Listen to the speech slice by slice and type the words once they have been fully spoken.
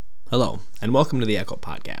Hello, and welcome to the Echo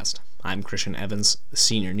Podcast. I'm Christian Evans, the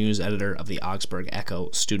senior news editor of the Augsburg Echo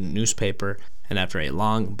student newspaper, and after a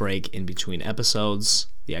long break in between episodes,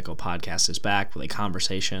 the Echo Podcast is back with a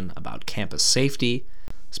conversation about campus safety,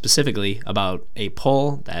 specifically about a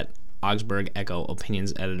poll that Augsburg Echo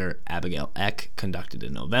opinions editor Abigail Eck conducted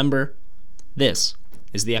in November. This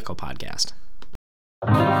is the Echo Podcast.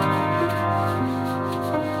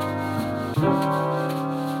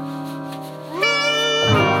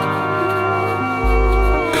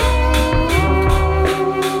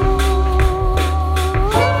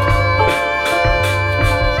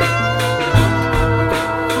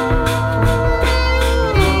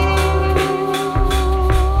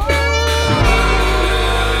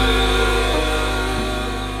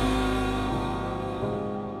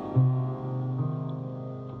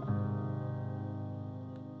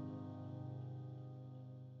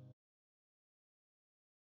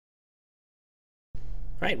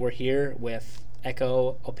 Right, we're here with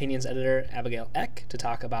Echo Opinions editor Abigail Eck to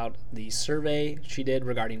talk about the survey she did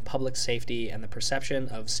regarding public safety and the perception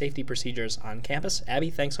of safety procedures on campus.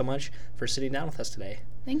 Abby, thanks so much for sitting down with us today.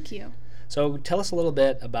 Thank you. So tell us a little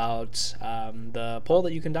bit about the poll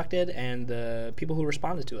that you conducted and the people who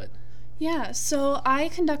responded to it. Yeah, so I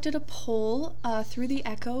conducted a poll through the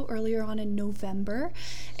Echo earlier on in November,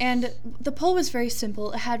 and the poll was very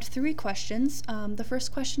simple. It had 3 questions. The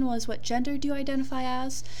first question was, what gender do you identify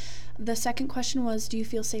as? The second question was, do you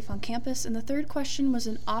feel safe on campus? And the third question was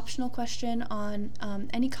an optional question on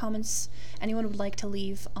any comments anyone would like to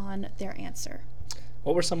leave on their answer.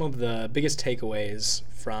 What were some of the biggest takeaways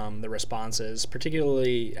from the responses,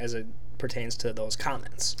 particularly as it pertains to those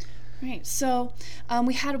comments? Right, so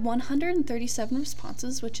we had 137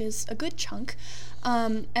 responses, which is a good chunk.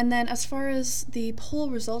 And then as far as the poll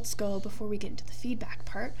results go, before we get into the feedback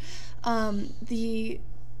part, the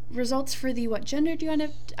results for the what gender do you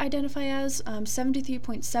identify as,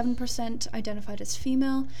 73.7% identified as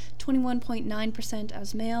female, 21.9%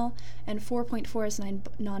 as male, and 4.4% as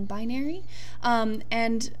non-binary.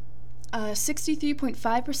 And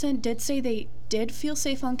 63.5% did say they did feel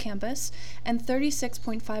safe on campus, and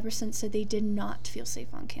 36.5% said they did not feel safe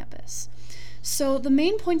on campus. So the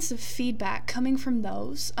main points of feedback coming from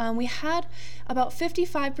those, we had about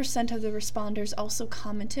 55% of the responders also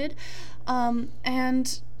commented,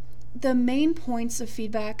 and the main points of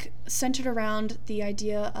feedback centered around the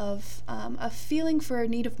idea of a feeling for a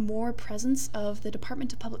need of more presence of the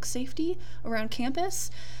Department of Public Safety around campus,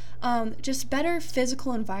 just better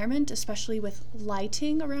physical environment, especially with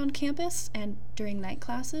lighting around campus and during night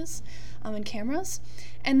classes and cameras,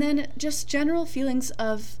 and then just general feelings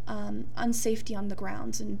of unsafety on the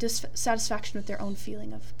grounds and dissatisfaction with their own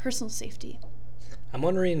feeling of personal safety. I'm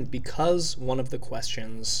wondering, because one of the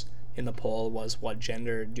questions in the poll was what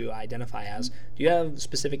gender do you identify as, do you have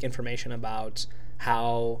specific information about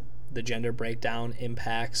how the gender breakdown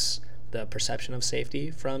impacts the perception of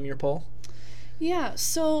safety from your poll? Yeah,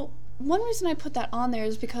 so one reason I put that on there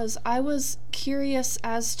is because I was curious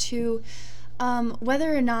as to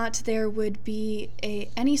whether or not there would be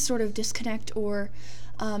any sort of disconnect or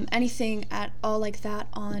anything at all like that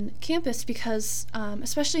on campus, because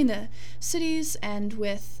especially in the cities and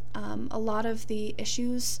with a lot of the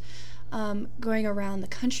issues going around the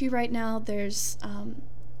country right now,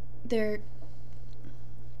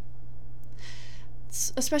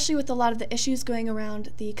 especially with a lot of the issues going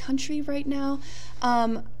around the country right now,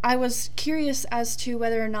 I was curious as to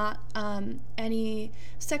whether or not any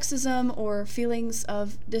sexism or feelings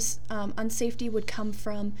of this unsafety would come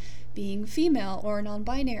from being female or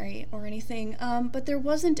non-binary or anything, but there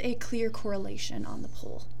wasn't a clear correlation on the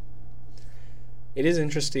poll. It is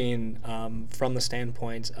interesting from the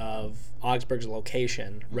standpoint of Augsburg's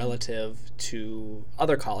location relative to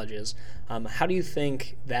other colleges. How do you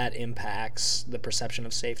think that impacts the perception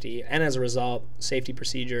of safety, and as a result, safety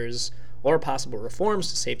procedures or possible reforms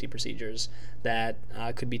to safety procedures that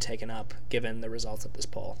could be taken up given the results of this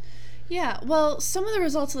poll? Yeah, well, some of the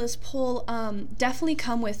results of this poll definitely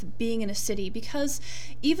come with being in a city, because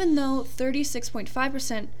even though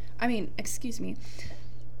 36.5%,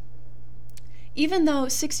 even though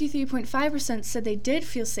 63.5% said they did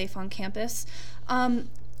feel safe on campus,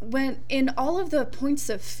 when in all of the points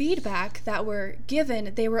of feedback that were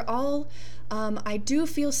given, they were all, I do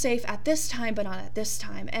feel safe at this time, but not at this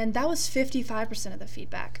time. And that was 55% of the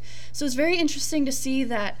feedback. So it's very interesting to see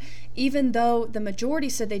that even though the majority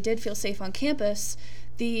said they did feel safe on campus,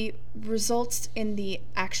 the results in the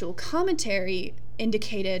actual commentary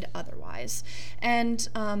indicated otherwise. And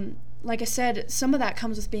like I said, some of that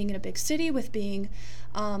comes with being in a big city, with being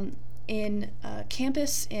in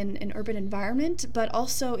campus in an urban environment, but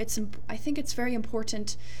also I think it's very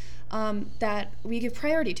important that we give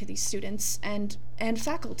priority to these students and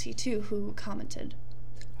faculty too who commented.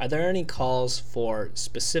 Are there any calls for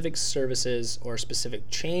specific services or specific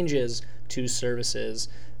changes to services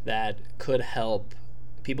that could help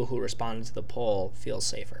people who responded to the poll feel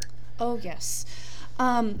safer? Oh, yes.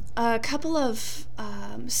 A couple of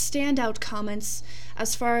standout comments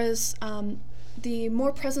as far as the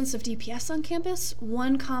more presence of DPS on campus.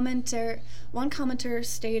 One commenter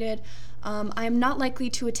stated, I am not likely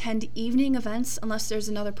to attend evening events unless there's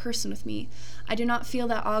another person with me. I do not feel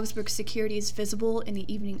that Augsburg security is visible in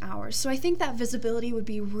the evening hours. So I think that visibility would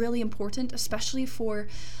be really important, especially for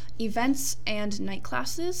events and night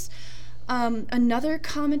classes. Another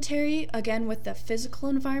commentary, again with the physical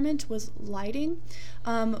environment, was lighting.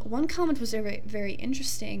 One comment was very, very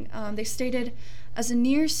interesting. They stated, as a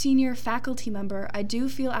near senior faculty member, I do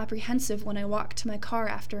feel apprehensive when I walk to my car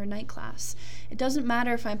after a night class. It doesn't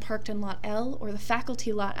matter if I'm parked in Lot L or the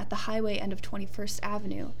faculty lot at the highway end of 21st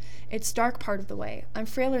Avenue. It's dark part of the way. I'm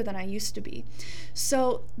frailer than I used to be.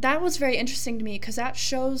 So that was very interesting to me because that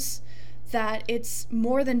shows that it's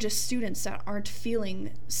more than just students that aren't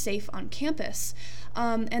feeling safe on campus.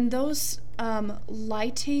 And those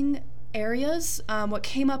lighting areas, what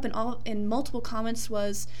came up in multiple comments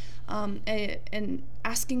was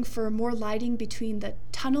asking for more lighting between the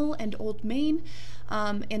tunnel and Old Main,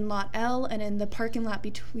 in Lot L, and in the parking lot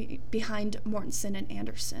behind Mortensen and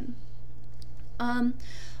Anderson.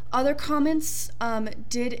 Other comments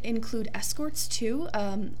did include escorts too.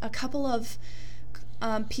 A couple of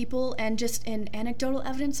people, and just in anecdotal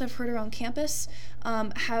evidence I've heard around campus,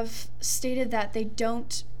 have stated that they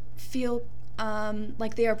don't feel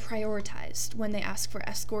like they are prioritized when they ask for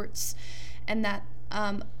escorts, and that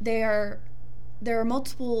there are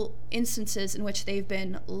multiple instances in which they've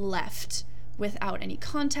been left without any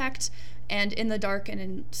contact and in the dark and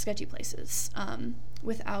in sketchy places,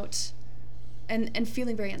 without and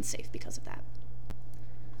feeling very unsafe because of that.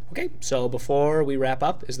 Okay, so before we wrap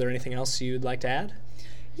up, is there anything else you'd like to add?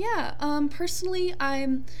 Yeah, personally,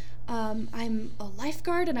 I'm a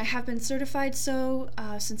lifeguard, and I have been certified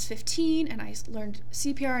since 15, and I learned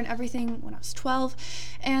CPR and everything when I was 12.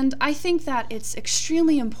 And I think that it's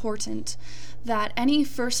extremely important that any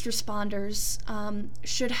first responders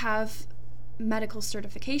should have medical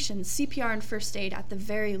certifications, CPR and first aid at the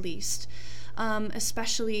very least,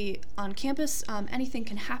 especially on campus. Anything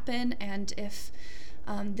can happen, and if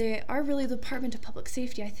they are really the Department of Public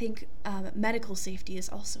Safety, I think medical safety is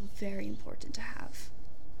also very important to have.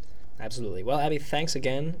 Absolutely. Well, Abby, thanks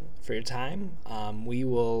again for your time. We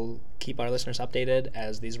will keep our listeners updated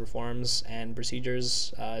as these reforms and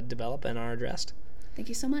procedures develop and are addressed. Thank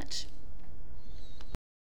you so much.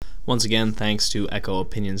 Once again, thanks to Echo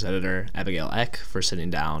Opinions editor Abigail Eck for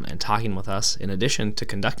sitting down and talking with us, in addition to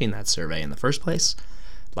conducting that survey in the first place.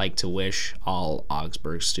 I'd like to wish all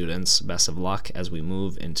Augsburg students best of luck as we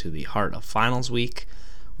move into the heart of finals week.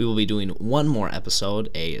 We will be doing one more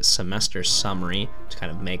episode, a semester summary, to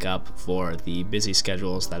kind of make up for the busy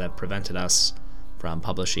schedules that have prevented us from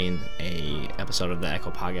publishing a episode of the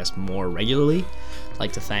Echo podcast more regularly. I'd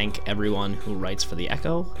like to thank everyone who writes for the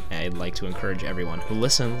Echo. I'd like to encourage everyone who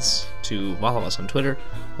listens to follow us on Twitter,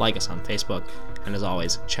 like us on Facebook, and as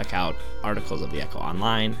always, check out articles of the Echo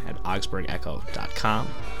online at augsburgecho.com.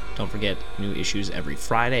 Don't forget, new issues every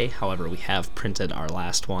Friday. However, we have printed our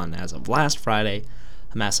last one as of last Friday.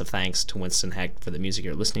 A massive thanks to Winston Heck for the music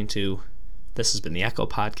you're listening to. This has been the Echo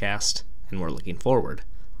Podcast, and we're looking forward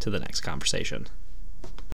to the next conversation.